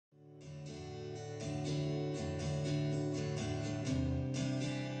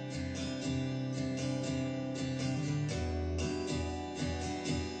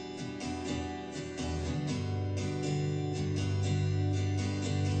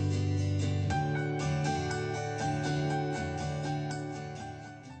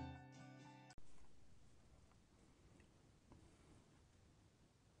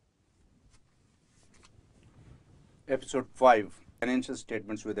episode 5, financial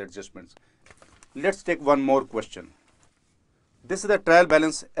statements with adjustments. Let's take one more question. This is the trial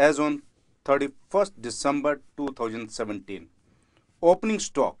balance as on 31st December 2017. Opening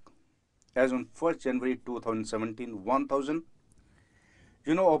stock as on 1st January 2017, 1000.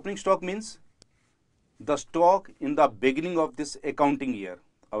 Opening stock means the stock in the beginning of this accounting year.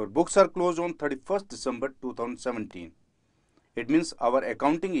 Our books are closed on 31st December 2017. It means our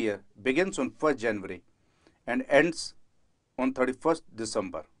accounting year begins on 1st January and ends on 31st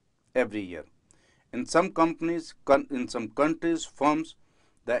December every year. In some companies, in some countries, firms,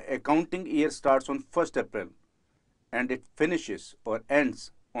 the accounting year starts on 1st April and it finishes or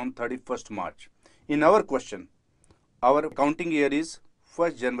ends on 31st March. In our question, our accounting year is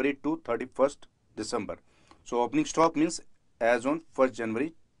 1st January to 31st December. So opening stock means as on 1st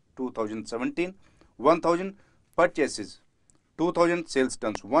January 2017, 1000 purchases, 2000 sales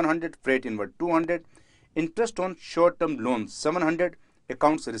tons, 100 freight inward, 200 interest on short-term loans, 700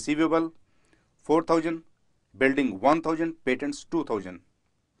 accounts receivable, 4000 building, 1000 patents, 2000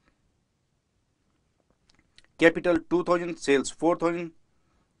 capital, 2000 sales, 4000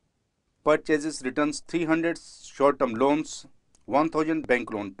 purchases returns, 300 short-term loans, 1000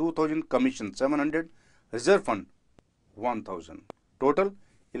 bank loan, 2000 commission, 700 reserve fund, 1000 total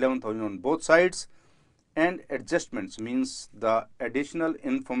 11,000 on both sides. And adjustments means the additional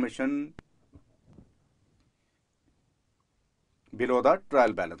information below the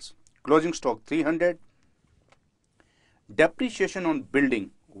trial balance. Closing stock 300, depreciation on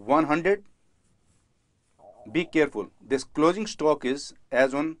building 100. Be careful, this closing stock is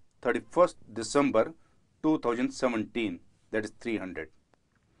as on 31st December 2017, that is 300.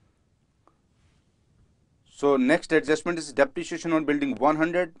 So next adjustment is depreciation on building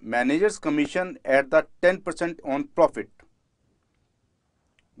 100, manager's commission at the 10% on profit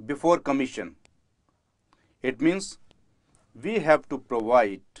before commission. It means we have to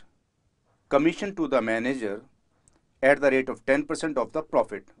provide commission to the manager at the rate of 10% of the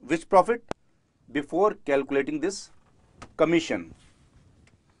profit. Which profit? Before calculating this commission.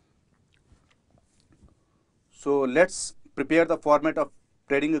 So let's prepare the format of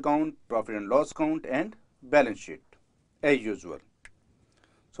trading account, profit and loss account and balance sheet as usual.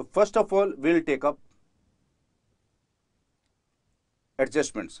 So first of all, we'll take up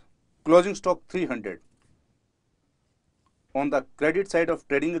adjustments. Closing stock 300 on the credit side of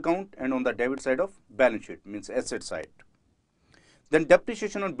trading account and on the debit side of balance sheet, means asset side. Then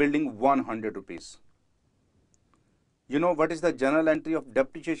depreciation on building 100 rupees. You know what is the journal entry of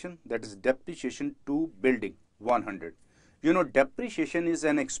depreciation? That is depreciation to building 100. You know, depreciation is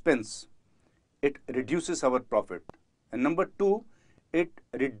an expense. It reduces our profit. And number two, it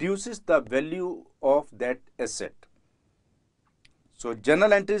reduces the value of that asset. So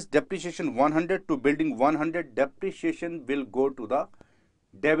journal entry is depreciation 100 to building 100. Depreciation will go to the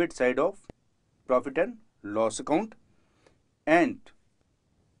debit side of profit and loss account, and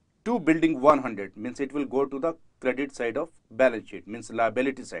to building 100 means it will go to the credit side of balance sheet, means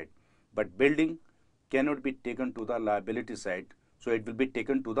liability side. But building cannot be taken to the liability side, so it will be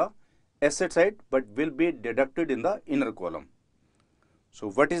taken to the asset side but will be deducted in the inner column.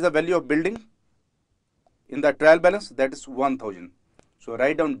 So what is the value of building in the trial balance? That is 1000. So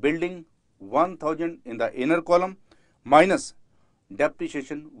write down building 1000 in the inner column minus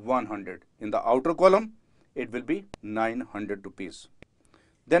depreciation 100 in the outer column. It will be 900 rupees.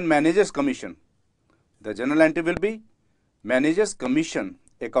 Then manager's commission. The journal entry will be manager's commission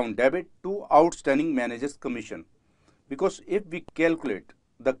account debit to outstanding manager's commission, because if we calculate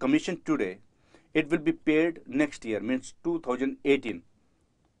the commission today, it will be paid next year, means 2018.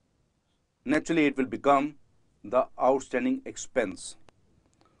 Naturally, it will become the outstanding expense.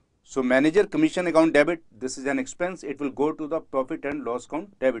 So manager commission account debit, this is an expense. It will go to the profit and loss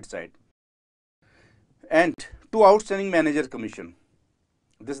account debit side. And to outstanding manager commission,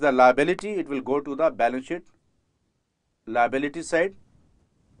 this is the liability. It will go to the balance sheet liability side,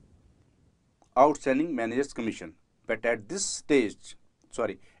 outstanding manager's commission. But at this stage,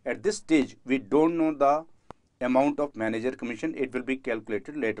 we don't know the amount of manager commission. It will be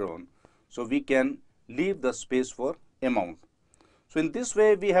calculated later on. So we can leave the space for amount. So in this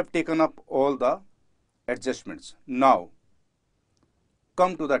way, we have taken up all the adjustments. Now,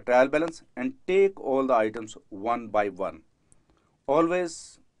 come to the trial balance and take all the items one by one.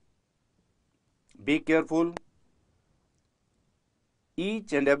 Always be careful.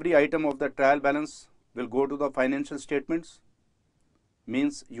 Each and every item of the trial balance will go to the financial statements,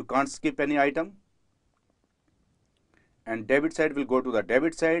 means you can't skip any item. And debit side will go to the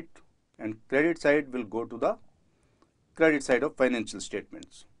debit side and credit side will go to the credit side of financial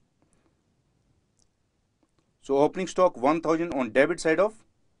statements. So opening stock 1000 on debit side of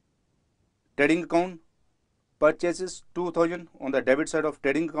trading account, purchases 2000 on the debit side of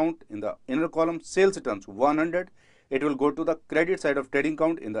trading account in the inner column, sales returns 100, it will go to the credit side of trading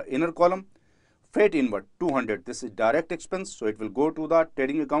account in the inner column. Freight inward 200, this is direct expense, so it will go to the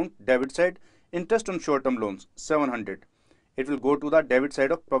trading account debit side. Interest on short term loans 700, it will go to the debit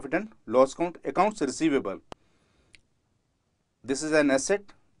side of profit and loss account. Accounts receivable, this is an asset.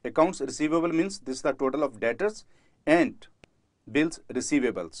 Accounts receivable means this is the total of debtors and bills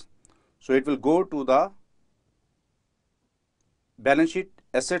receivables, so it will go to the balance sheet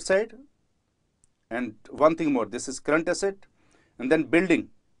asset side. And one thing more, this is current asset. And then building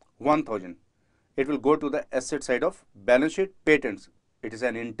 1000, it will go to the asset side of balance sheet. Patents, it is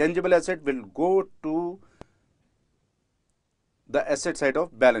an intangible asset, will go to the asset side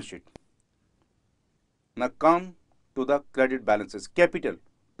of balance sheet. Now come to the credit balances. Capital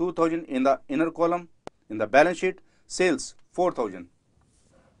 2000 in the inner column in the balance sheet. Sales 4000,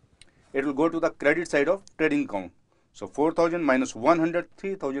 it will go to the credit side of trading account. So 4000 minus 100,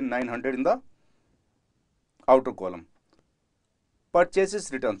 3900 in the outer column.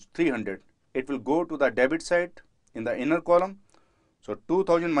 Purchases returns 300, it will go to the debit side in the inner column. So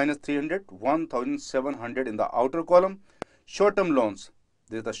 2000 minus 300, 1700 in the outer column. Short term loans,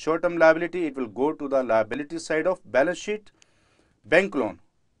 this is the short term liability, it will go to the liability side of balance sheet. Bank loan,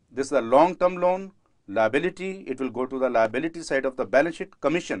 this is the long term loan liability, it will go to the liability side of the balance sheet.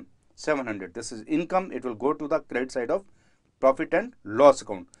 Commission 700, this is income, it will go to the credit side of profit and loss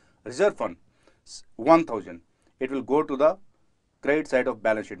account. Reserve fund 1000, it will go to the credit side of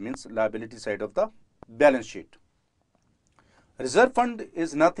balance sheet, means liability side of the balance sheet. Reserve fund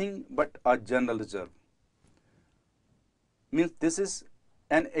is nothing but a general reserve, means this is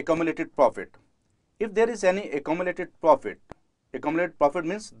an accumulated profit. If there is any accumulated profit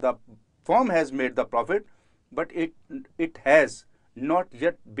means the firm has made the profit, but it has not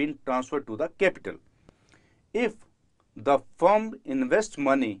yet been transferred to the capital. If the firm invests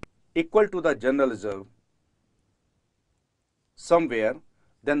money equal to the general reserve somewhere,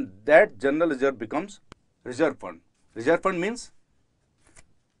 then that general reserve becomes reserve fund. Reserve fund means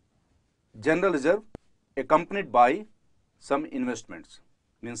general reserve accompanied by some investments,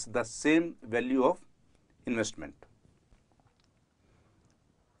 means the same value of investment.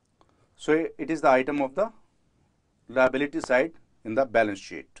 So it is the item of the liability side in the balance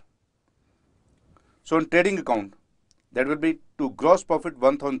sheet. So in trading account, that will be to gross profit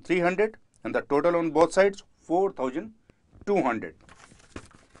 1300 and the total on both sides 4200.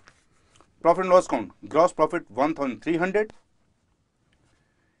 Profit and loss account, gross profit 1300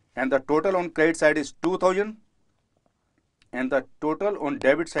 and the total on credit side is 2000 and the total on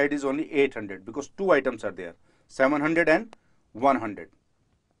debit side is only 800 because two items are there, 700 and 100.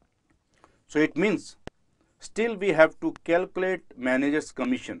 So it means still we have to calculate manager's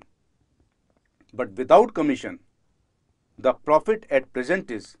commission, but without commission the profit at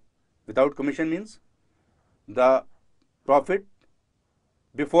present is, without commission means the profit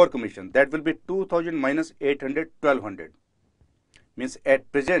before commission, that will be 2000 minus 800, 1200, means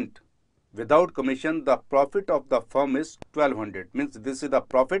at present without commission the profit of the firm is 1200, means this is the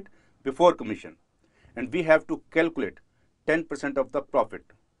profit before commission, and we have to calculate 10% of the profit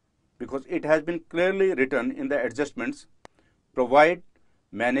because it has been clearly written in the adjustments, provide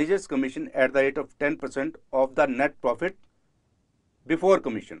manager's commission at the rate of 10% of the net profit before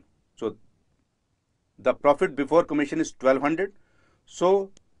commission. So the profit before commission is 1200,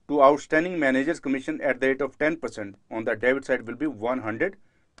 so to outstanding manager's commission at the rate of 10% on the debit side will be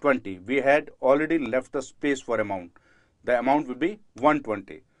 120. We had already left the space for amount, the amount will be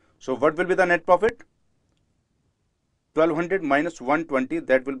 120. So what will be the net profit? 1200 minus 120,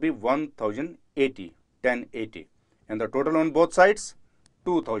 that will be 1080, 1080, and the total on both sides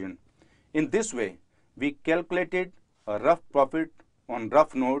 2000. In this way we calculated a rough profit on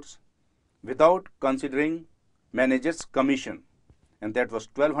rough notes without considering manager's commission, and that was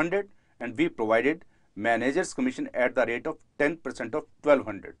 1200, and we provided manager's commission at the rate of 10% of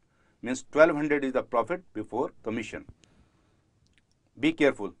 1200, means 1200 is the profit before commission. Be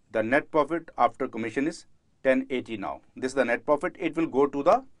careful, the net profit after commission is 1080 now. This is the net profit, it will go to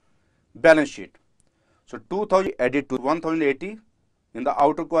the balance sheet. So 2000 added to 1080 in the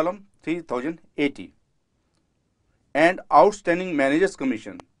outer column, 3080, and outstanding manager's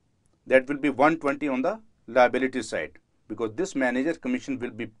commission, that will be 120 on the liability side because this manager's commission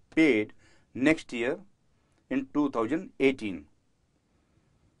will be paid next year in 2018.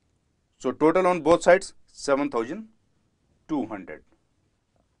 So total on both sides 7200.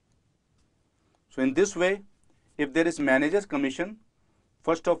 So in this way, if there is manager's commission,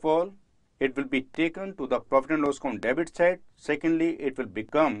 first of all it will be taken to the profit and loss account debit side. Secondly, it will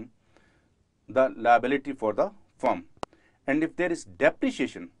become the liability for the firm. And if there is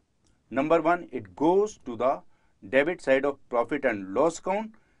depreciation, number one, it goes to the debit side of profit and loss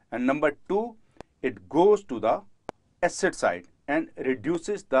account, and number two, it goes to the asset side and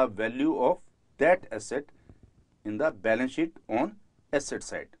reduces the value of that asset in the balance sheet on asset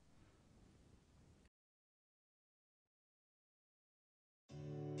side.